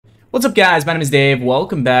What's up, guys? My name is Dave.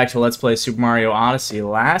 Welcome back to Let's Play Super Mario Odyssey.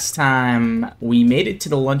 Last time, we made it to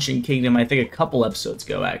the Luncheon Kingdom, I think a couple episodes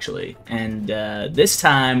ago, actually. And this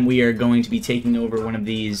time, we are going to be taking over one of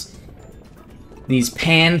these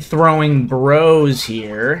pan-throwing bros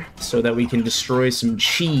here, so that we can destroy some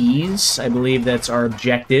cheese. I believe that's our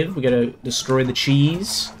objective. We gotta destroy the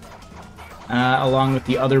cheese, along with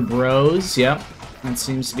the other bros. Yep. That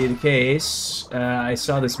seems to be the case. I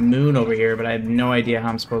saw this moon over here, but I have no idea how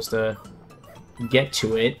I'm supposed to get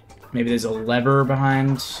to it. Maybe there's a lever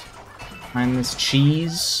behind this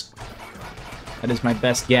cheese. That is my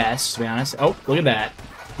best guess, to be honest. Oh, look at that.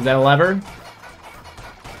 Is that a lever?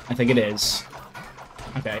 I think it is.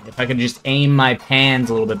 Okay, if I could just aim my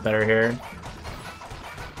pans a little bit better here.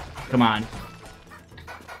 Come on.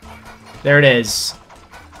 There it is.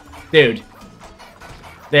 Dude.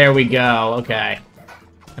 There we go. Okay.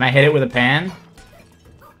 Can I hit it with a pan?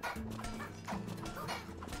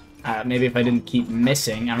 Maybe if I didn't keep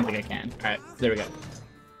missing. I don't think I can. Alright, there we go.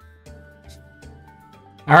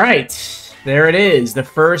 Alright, there it is. The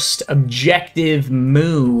first objective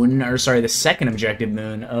moon, or sorry, the second objective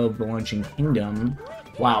moon of the Luncheon Kingdom.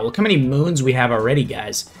 Wow, look how many moons we have already,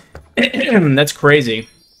 guys. That's crazy.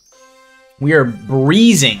 We are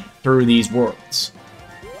breezing through these worlds.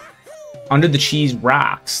 Under the cheese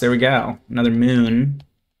rocks. There we go. Another moon.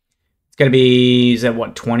 It's gotta be, is that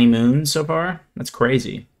what, 20 moons so far? That's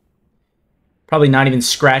crazy. Probably not even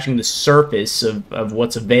scratching the surface of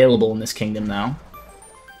what's available in this kingdom, though.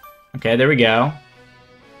 Okay, there we go.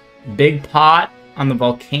 Big pot on the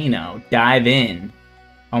volcano. Dive in.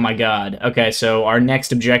 Oh my god. Okay, so our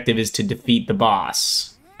next objective is to defeat the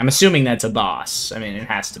boss. I'm assuming that's a boss. I mean, it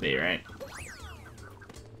has to be, right?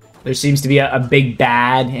 There seems to be a big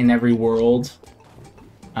bad in every world.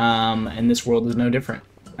 And this world is no different.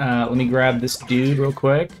 Let me grab this dude real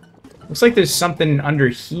quick. Looks like there's something under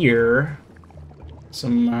here.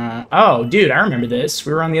 Oh, dude, I remember this.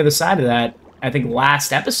 We were on the other side of that, I think,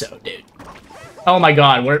 last episode, dude. Oh my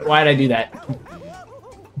god, why did I do that?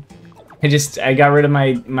 I got rid of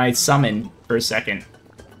my summon for a second.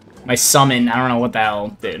 My summon, I don't know what the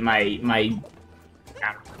hell.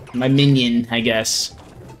 My minion, I guess.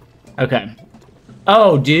 Okay.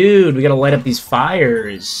 Oh, dude, we gotta light up these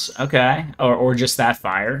fires. Okay. Or just that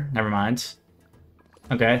fire. Never mind.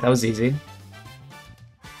 Okay, that was easy.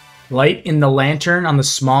 Light in the lantern on the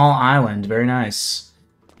small island. Very nice.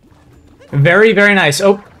 Very, very nice.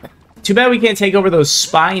 Oh, too bad we can't take over those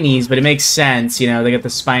spinies, but it makes sense. You know, they got the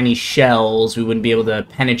spiny shells. We wouldn't be able to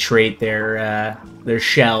penetrate their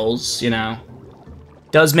shells, you know.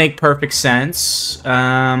 Does make perfect sense.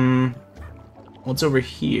 What's over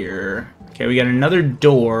here? Okay, we got another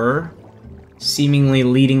door, seemingly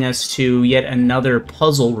leading us to yet another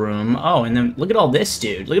puzzle room. Oh, and then look at all this,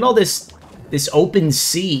 dude. Look at all this open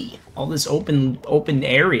sea, all this open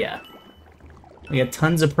area. We got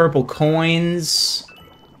tons of purple coins.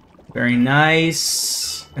 Very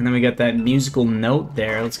nice. And then we got that musical note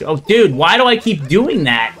there. Let's go. Oh, dude, why do I keep doing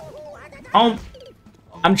that? Oh,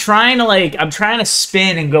 I'm trying to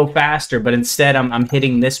spin and go faster, but instead I'm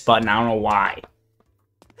hitting this button. I don't know why.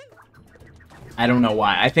 I don't know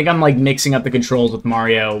why. I think I'm, like, mixing up the controls with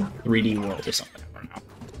Mario 3D World or something. I don't know.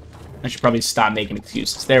 I should probably stop making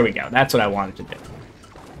excuses. There we go. That's what I wanted to do.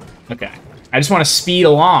 Okay. I just want to speed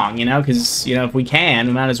along, you know, because, you know, if we can,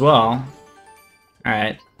 we might as well.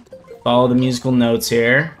 Alright. Follow the musical notes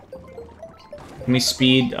here. Can we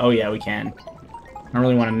speed? Oh, yeah, we can. I don't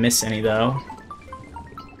really want to miss any, though.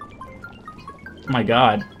 Oh my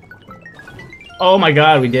god. Oh my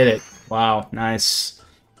god, we did it. Wow, nice.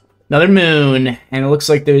 Another moon, and it looks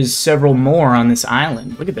like there's several more on this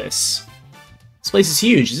island. Look at this. This place is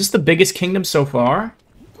huge. Is this the biggest kingdom so far?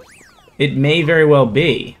 It may very well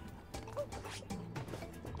be.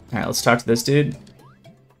 Alright, let's talk to this dude.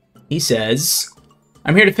 He says,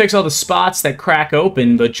 I'm here to fix all the spots that crack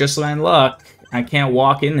open, but just my luck, I can't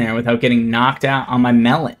walk in there without getting knocked out on my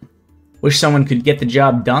melon. Wish someone could get the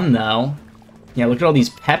job done, though. Yeah, look at all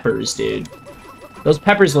these peppers, dude. Those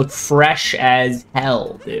peppers look fresh as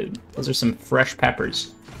hell, dude. Those are some fresh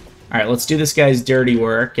peppers. Alright, let's do this guy's dirty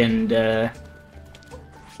work and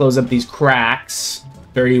close up these cracks.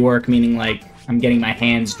 Dirty work meaning, like, I'm getting my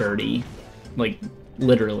hands dirty. Like,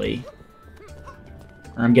 literally.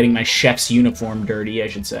 Or I'm getting my chef's uniform dirty, I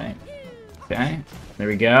should say. Okay, there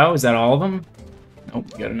we go. Is that all of them? Nope,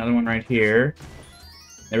 we got another one right here.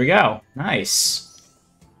 There we go. Nice.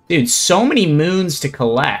 Dude, so many moons to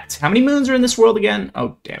collect. How many moons are in this world again?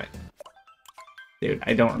 Oh, damn it. Dude,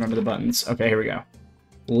 I don't remember the buttons. Okay, here we go.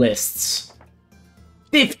 Lists.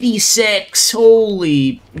 56!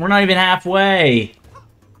 Holy... We're not even halfway.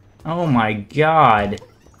 Oh my god.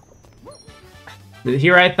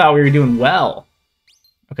 Here I thought we were doing well.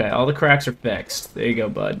 Okay, all the cracks are fixed. There you go,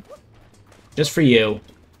 bud. Just for you.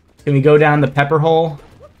 Can we go down the pepper hole?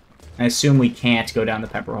 I assume we can't go down the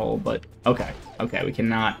pepper hole, but okay. Okay, we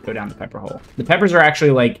cannot go down the pepper hole. The peppers are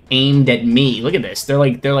actually, like, aimed at me. Look at this.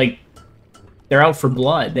 They're out for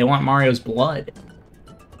blood. They want Mario's blood.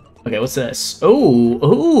 Okay, what's this?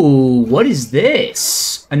 Oh, what is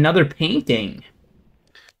this? Another painting.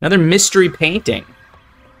 Another mystery painting.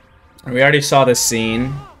 We already saw this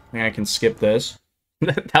scene. I can skip this.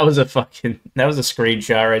 That was a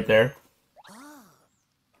screenshot right there.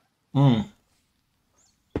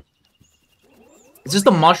 Is this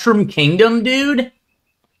the Mushroom Kingdom, dude?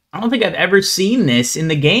 I don't think I've ever seen this in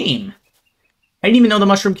the game. I didn't even know the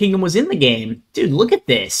Mushroom Kingdom was in the game. Dude, look at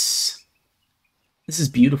this. This is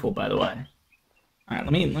beautiful, by the way. Alright,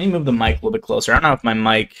 let me move the mic a little bit closer. I don't know if my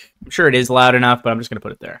mic... I'm sure it is loud enough, but I'm just going to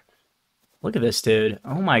put it there. Look at this, dude.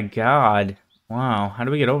 Oh my god. Wow, how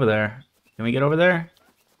do we get over there? Can we get over there?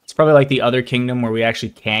 It's probably like the other kingdom where we actually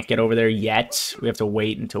can't get over there yet. We have to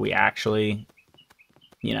wait until we actually,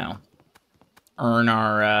 you know, earn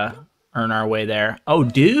our way there. Oh,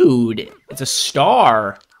 dude, it's a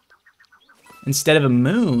star instead of a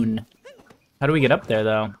moon. How do we get up there,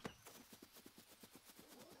 though?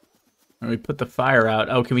 Or we put the fire out.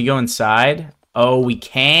 Oh, can we go inside? Oh, we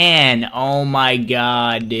can. Oh my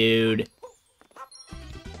god, dude.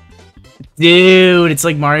 Dude, it's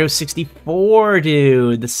like Mario 64,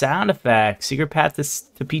 dude. The sound effects. Secret path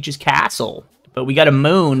to Peach's castle. But we got a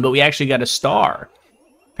moon, but we actually got a star.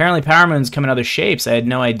 Apparently Power Moons come in other shapes. I had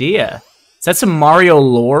no idea. Is that some Mario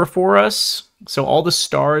lore for us? So all the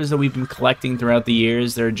stars that we've been collecting throughout the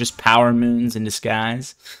years, they're just Power Moons in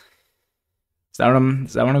disguise? Is that what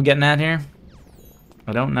I'm getting at here?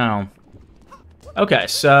 I don't know. Okay,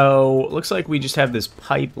 so looks like we just have this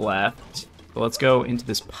pipe left. So let's go into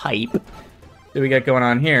this pipe. What do we got going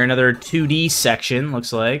on here? Another 2D section,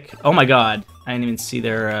 looks like. Oh my god. I didn't even see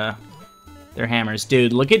their hammers.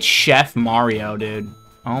 Dude, look at Chef Mario, dude.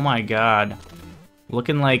 Oh my god.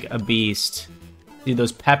 Looking like a beast. Dude,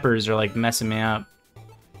 those peppers are like messing me up.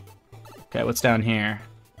 Okay, what's down here?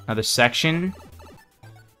 Another section.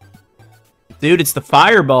 Dude, it's the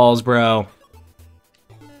fireballs, bro.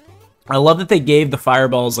 I love that they gave the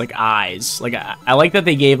fireballs, like, eyes. Like, I like that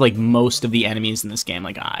they gave, like, most of the enemies in this game,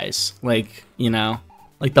 like, eyes. Like, you know?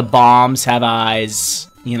 Like, the bombs have eyes.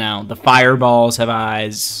 You know? The fireballs have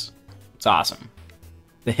eyes. It's awesome.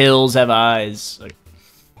 The hills have eyes. Like,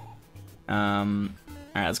 alright,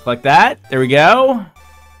 let's collect that. There we go.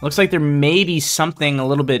 Looks like there may be something a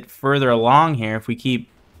little bit further along here if we keep...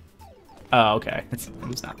 Oh, okay. It's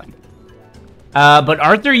nothing. But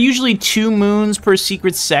aren't there usually 2 moons per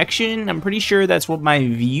secret section? I'm pretty sure that's what my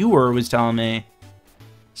viewer was telling me.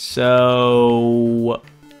 So,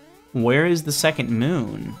 where is the second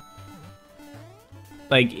moon?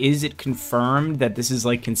 Like, is it confirmed that this is,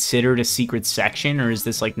 like, considered a secret section, or is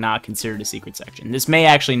this, like, not considered a secret section? This may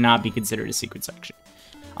actually not be considered a secret section.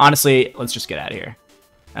 Honestly, let's just get out of here.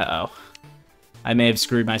 Uh-oh. I may have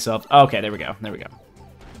screwed myself. Okay, there we go. There we go.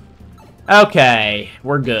 Okay,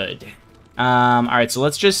 we're good. Alright, so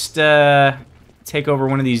let's just, take over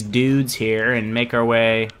one of these dudes here and make our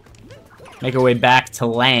way back to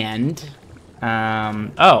land.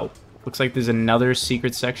 Oh, looks like there's another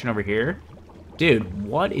secret section over here. Dude,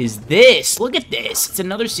 what is this? Look at this! It's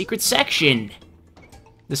another secret section!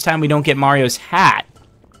 This time we don't get Mario's hat.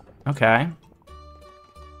 Okay.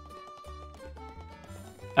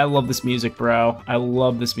 I love this music, bro. I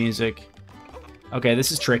love this music. Okay,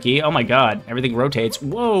 this is tricky. Oh my god, everything rotates.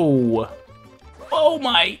 Whoa! Oh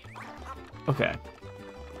my... Okay.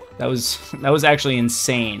 That was actually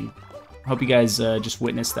insane. I hope you guys just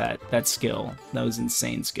witnessed that skill. That was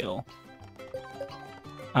insane skill.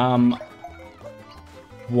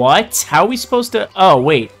 What? How are we supposed to... Oh,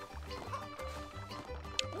 wait.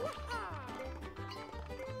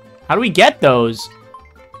 How do we get those?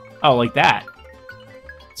 Oh, like that.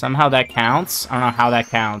 Somehow that counts? I don't know how that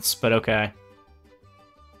counts, but okay.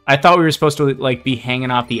 I thought we were supposed to, like, be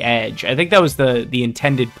hanging off the edge. I think that was the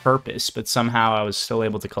intended purpose, but somehow I was still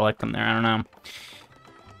able to collect them there. I don't know.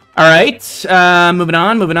 Alright, moving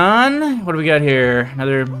on. What do we got here?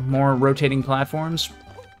 More rotating platforms.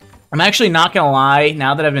 I'm actually not gonna lie,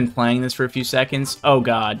 now that I've been playing this for a few seconds... Oh,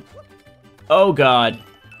 God. Oh, God.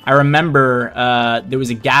 I remember, there was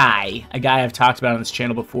a guy I've talked about on this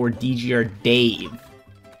channel before, DGR Dave,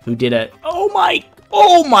 who did a... Oh,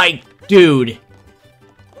 my... Dude...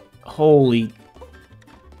 Holy,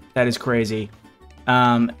 that is crazy.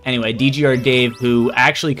 Anyway, DGR Dave, who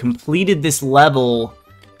actually completed this level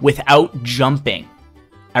without jumping.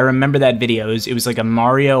 I remember that video. It was like a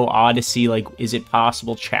Mario Odyssey, like, is it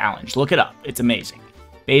possible challenge. Look it up. It's amazing.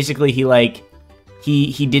 Basically, he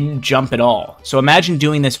didn't jump at all. So imagine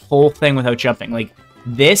doing this whole thing without jumping. Like,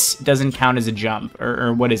 this doesn't count as a jump,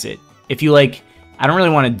 or what is it? If you, like, I don't really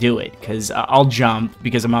want to do it, because I'll jump,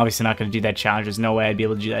 because I'm obviously not going to do that challenge. There's no way I'd be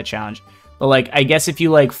able to do that challenge. But, like, I guess if you,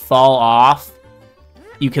 like, fall off,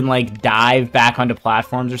 you can, like, dive back onto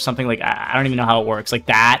platforms or something. Like, I don't even know how it works. Like,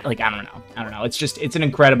 that, like, I don't know. It's an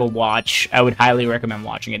incredible watch. I would highly recommend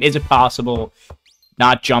watching it. Is it possible?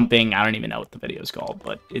 Not jumping. I don't even know what the video is called,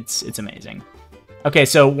 but it's amazing. Okay,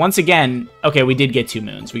 so once again, okay, we did get 2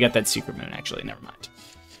 moons. We got that secret moon, actually. Never mind.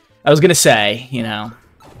 I was gonna say, you know,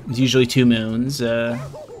 it's usually 2 moons. Okay,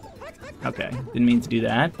 didn't mean to do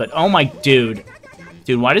that, but oh my, dude,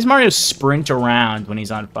 why does Mario sprint around when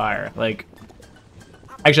he's on fire? Like,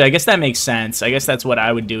 actually, I guess that makes sense. I guess that's what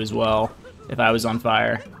I would do as well if I was on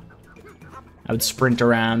fire. I would sprint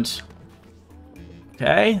around.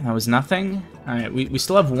 Okay, that was nothing. All right, we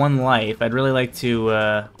still have 1 life. I'd really like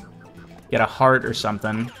to get a heart or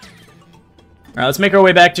something. All right, let's make our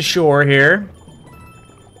way back to shore here.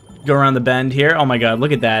 Go around the bend here. Oh my god,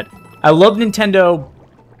 look at that. I love Nintendo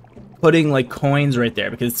putting, like, coins right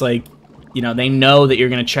there, because it's like, you know, they know that you're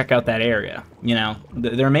going to check out that area. You know,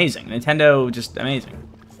 they're amazing. Nintendo, just amazing.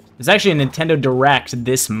 There's actually a Nintendo Direct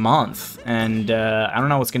this month, and I don't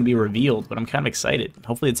know what's going to be revealed, but I'm kind of excited.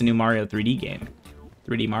 Hopefully it's a new Mario 3D game.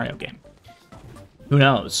 3D Mario game. Who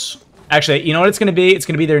knows? Actually, you know what it's going to be? It's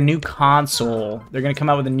going to be their new console. They're going to come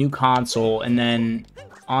out with a new console, and then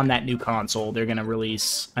on that new console, they're going to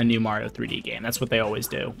release a new Mario 3D game. That's what they always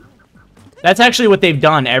do. That's actually what they've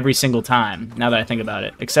done every single time, now that I think about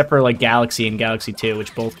it. Except for, like, Galaxy and Galaxy 2,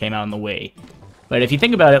 which both came out on the Wii. But if you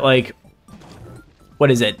think about it, like, what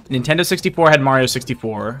is it? Nintendo 64 had Mario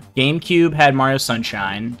 64. GameCube had Mario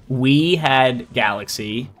Sunshine. Wii had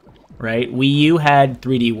Galaxy, right? Wii U had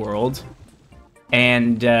 3D World.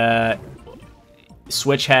 And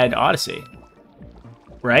Switch had Odyssey.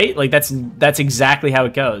 Right? Like, that's exactly how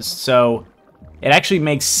it goes. So it actually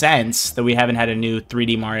makes sense that we haven't had a new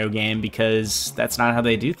 3D Mario game, because that's not how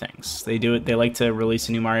they do things. They like to release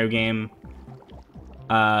a new Mario game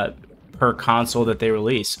per console that they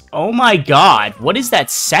release. Oh my god, what is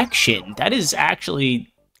that section? That is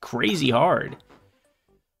actually crazy hard.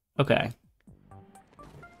 Okay.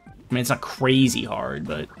 I mean, it's not crazy hard,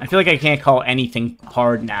 but I feel like I can't call anything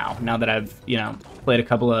hard now that I've, you know, played a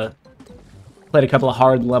couple of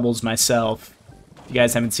hard levels myself. If you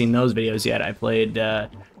guys haven't seen those videos yet, I played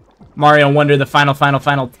Mario Wonder, the final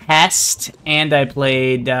test, and I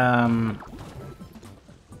played,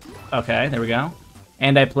 okay, there we go.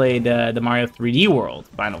 And I played the Mario 3D World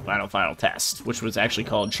final test, which was actually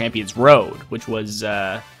called Champions Road, which was,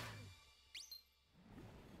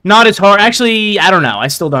 not as hard. Actually, I don't know. I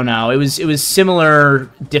still don't know. It was similar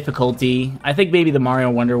difficulty. I think maybe the Mario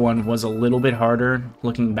Wonder one was a little bit harder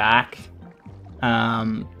looking back.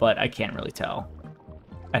 But I can't really tell.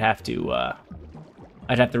 I'd have to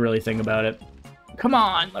really think about it. Come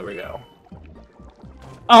on, there we go.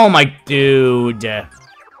 Oh my dude.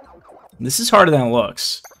 This is harder than it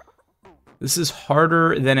looks. This is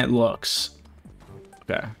harder than it looks.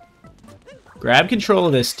 Okay. Grab control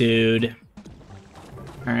of this dude.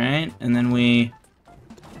 Alright, and then we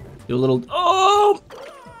do a little... Oh!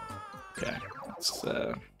 Okay, that's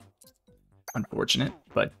unfortunate,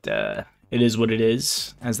 but it is what it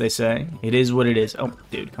is, as they say. It is what it is. Oh,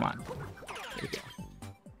 dude, come on. There we go.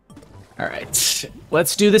 Alright,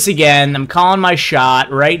 let's do this again. I'm calling my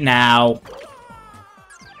shot right now.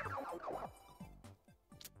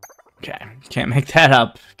 Okay, can't make that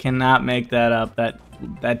up. Cannot make that up.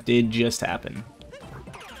 That did just happen.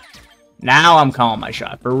 Now I'm calling my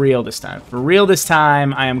shot. For real this time. For real this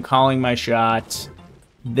time, I am calling my shot.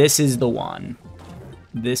 This is the one.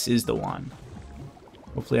 This is the one.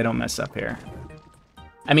 Hopefully I don't mess up here.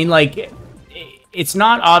 I mean, like, it's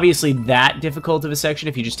not obviously that difficult of a section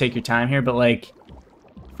if you just take your time here, but, like,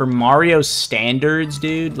 for Mario standards,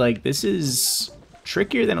 dude, like, this is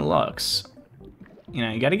trickier than it looks. You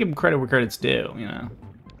know, you gotta give him credit where credit's due, you know.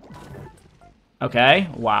 Okay,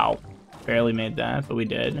 wow. Barely made that, but we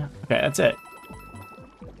did. Okay, that's it.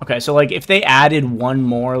 Okay, so, like, if they added one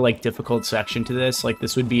more, like, difficult section to this, like,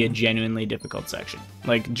 this would be a genuinely difficult section.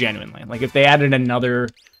 Like, genuinely. Like, if they added another,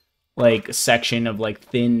 like, section of, like,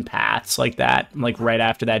 thin paths like that, like, right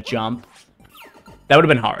after that jump, that would have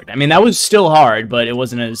been hard. I mean, that was still hard, but it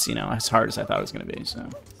wasn't as, you know, as hard as I thought it was going to be, so.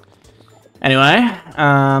 Anyway,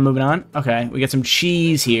 moving on. Okay, we got some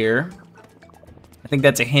cheese here. I think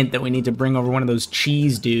that's a hint that we need to bring over one of those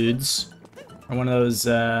cheese dudes. Or one of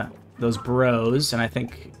those bros, and I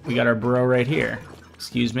think we got our bro right here.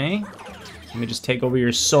 Excuse me. Let me just take over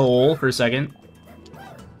your soul for a second.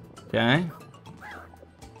 Okay.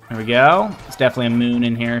 There we go. There's definitely a moon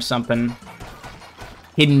in here or something.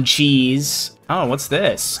 Hidden cheese. Oh, what's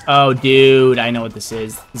this? Oh, dude, I know what this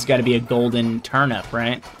is. This has got to be a golden turnip,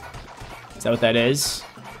 right? Is that what that is?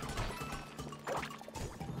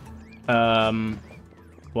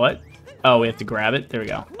 What? Oh, we have to grab it? There we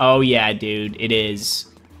go. Oh, yeah, dude, it is.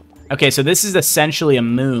 Okay, so this is essentially a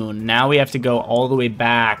moon. Now we have to go all the way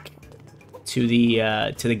back to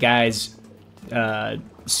the guy's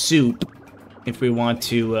soup if we want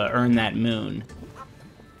to earn that moon.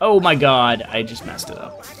 Oh my god, I just messed it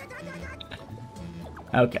up.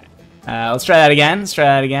 Okay, let's try that again. Let's try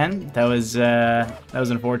that again. That was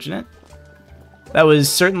unfortunate. That was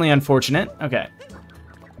certainly unfortunate. Okay,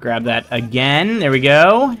 grab that again. There we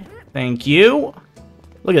go. Thank you.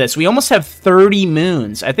 Look at this. We almost have 30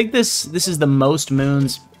 moons. I think this is the most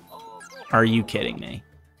moons. Are you kidding me?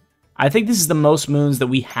 I think this is the most moons that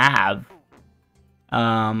we have,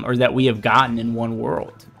 or that we have gotten in one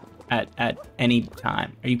world at any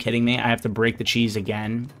time. Are you kidding me? I have to break the cheese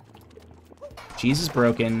again. Cheese is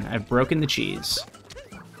broken. I've broken the cheese.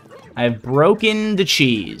 I've broken the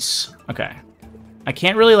cheese. Okay. I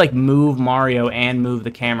can't really like move Mario and move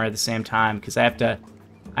the camera at the same time because I have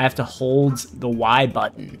to hold the Y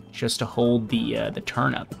button just to hold the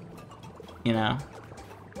turnip. You know?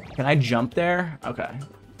 Can I jump there? Okay.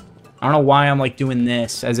 I don't know why I'm like doing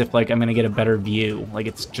this as if like I'm gonna get a better view. Like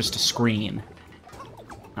it's just a screen.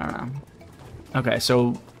 I don't know. Okay,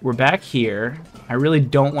 so we're back here. I really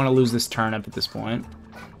don't want to lose this turnip at this point.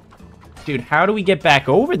 Dude, how do we get back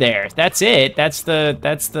over there? That's it. That's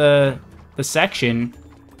the section.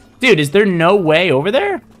 Dude, is there no way over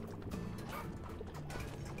there?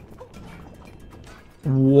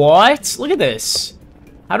 What? Look at this.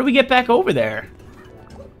 How do we get back over there?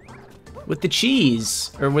 With the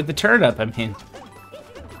cheese. Or with the turnip, I mean.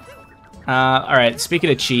 Alright, speaking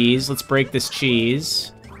of cheese, let's break this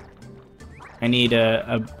cheese. I need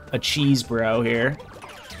a cheese bro here.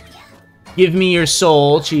 Give me your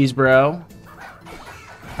soul, cheese bro.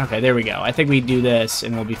 Okay, there we go. I think we do this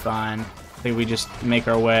and we'll be fine. I think we just make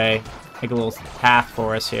our way. Make a little path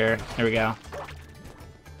for us here. There we go.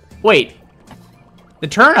 Wait. The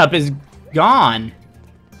turnip is gone.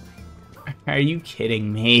 Are you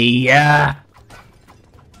kidding me? Yeah.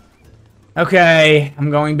 Okay, I'm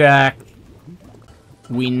going back.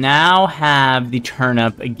 We now have the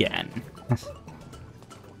turnip again.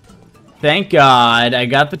 Thank God, I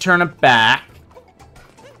got the turnip back.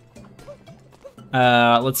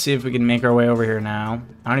 Let's see if we can make our way over here now.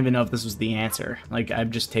 I don't even know if this was the answer. Like,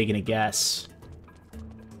 I'm just taking a guess.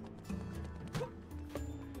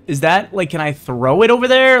 Is that, like, can I throw it over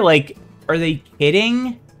there? Like, are they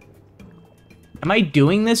kidding? Am I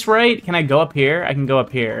doing this right? Can I go up here? I can go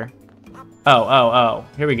up here. Oh.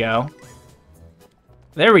 Here we go.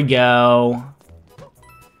 There we go.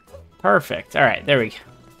 Perfect. All right, there we go.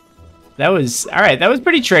 That was, all right, that was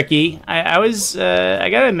pretty tricky. I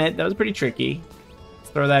gotta admit, that was pretty tricky. Let's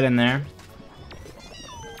throw that in there.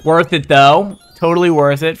 Worth it, though. Totally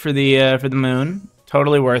worth it for the moon.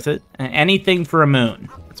 Totally worth it. Anything for a moon.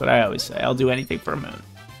 That's what I always say. I'll do anything for a moon.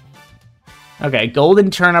 Okay,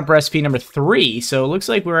 golden turnip recipe number 3. So it looks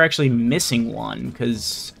like we're actually missing one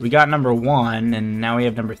because we got number 1 and now we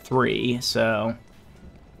have number 3. So, all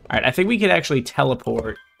right, I think we could actually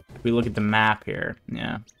teleport if we look at the map here.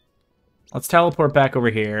 Yeah. Let's teleport back over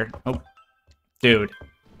here. Oh, dude.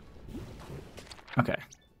 Okay.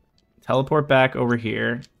 Teleport back over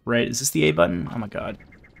here. Right, is this the A button? Oh my god.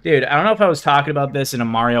 Dude, I don't know if I was talking about this in a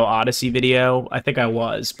Mario Odyssey video. I think I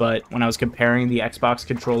was, but when I was comparing the Xbox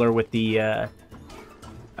controller with the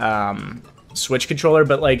Switch controller,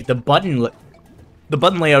 but like the button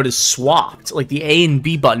layout is swapped. Like the A and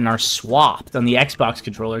B button are swapped on the Xbox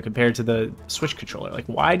controller compared to the Switch controller. Like,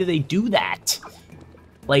 why do they do that?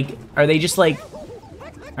 Like, are they just like,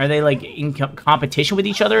 are they like in competition with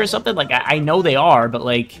each other or something? Like, I know they are, but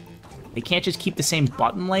like, they can't just keep the same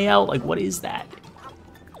button layout? Like, what is that?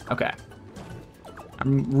 Okay.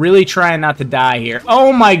 I'm really trying not to die here.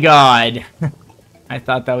 Oh my god! I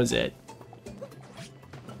thought that was it.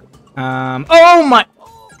 Oh my...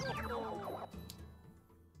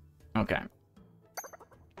 Okay.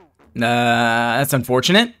 That's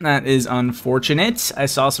unfortunate. That is unfortunate. I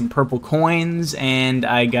saw some purple coins, and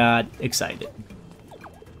I got excited.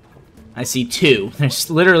 I see 2. There's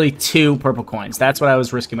literally 2 purple coins. That's what I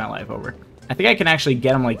was risking my life over. I think I can actually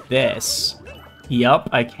get them like this. Yup,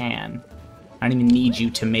 I can. I don't even need you,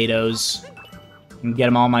 tomatoes. I can get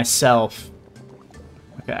them all myself.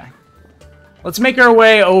 Okay. Let's make our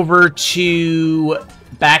way over to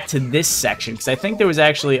back to this section, because I think there was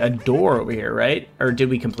actually a door over here, right? Or did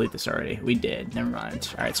we complete this already? We did. Never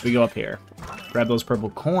mind. All right, so we go up here. Grab those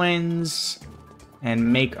purple coins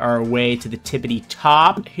and make our way to the tippity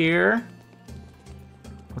top here.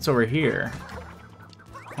 What's over here?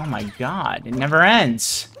 Oh my god, it never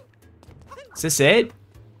ends. Is this it?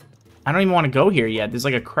 I don't even want to go here yet. There's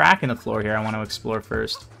like a crack in the floor here I want to explore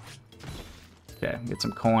first. Okay, get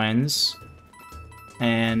some coins.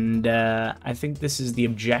 And I think this is the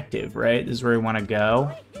objective, right? This is where we want to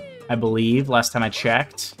go, I believe, last time I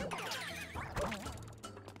checked.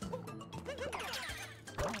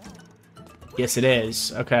 Yes, it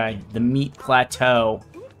is. Okay, the meat plateau.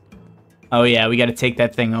 Oh yeah, we got to take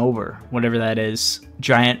that thing over, whatever that is.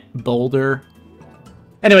 Giant boulder.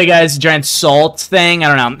 Anyway, guys, giant salt thing. I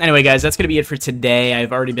don't know. Anyway, guys, that's going to be it for today.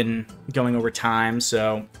 I've already been going over time,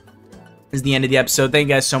 so this is the end of the episode. Thank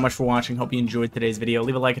you guys so much for watching. Hope you enjoyed today's video.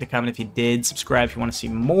 Leave a like and a comment if you did. Subscribe if you want to see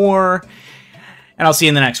more. And I'll see you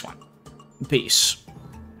in the next one. Peace.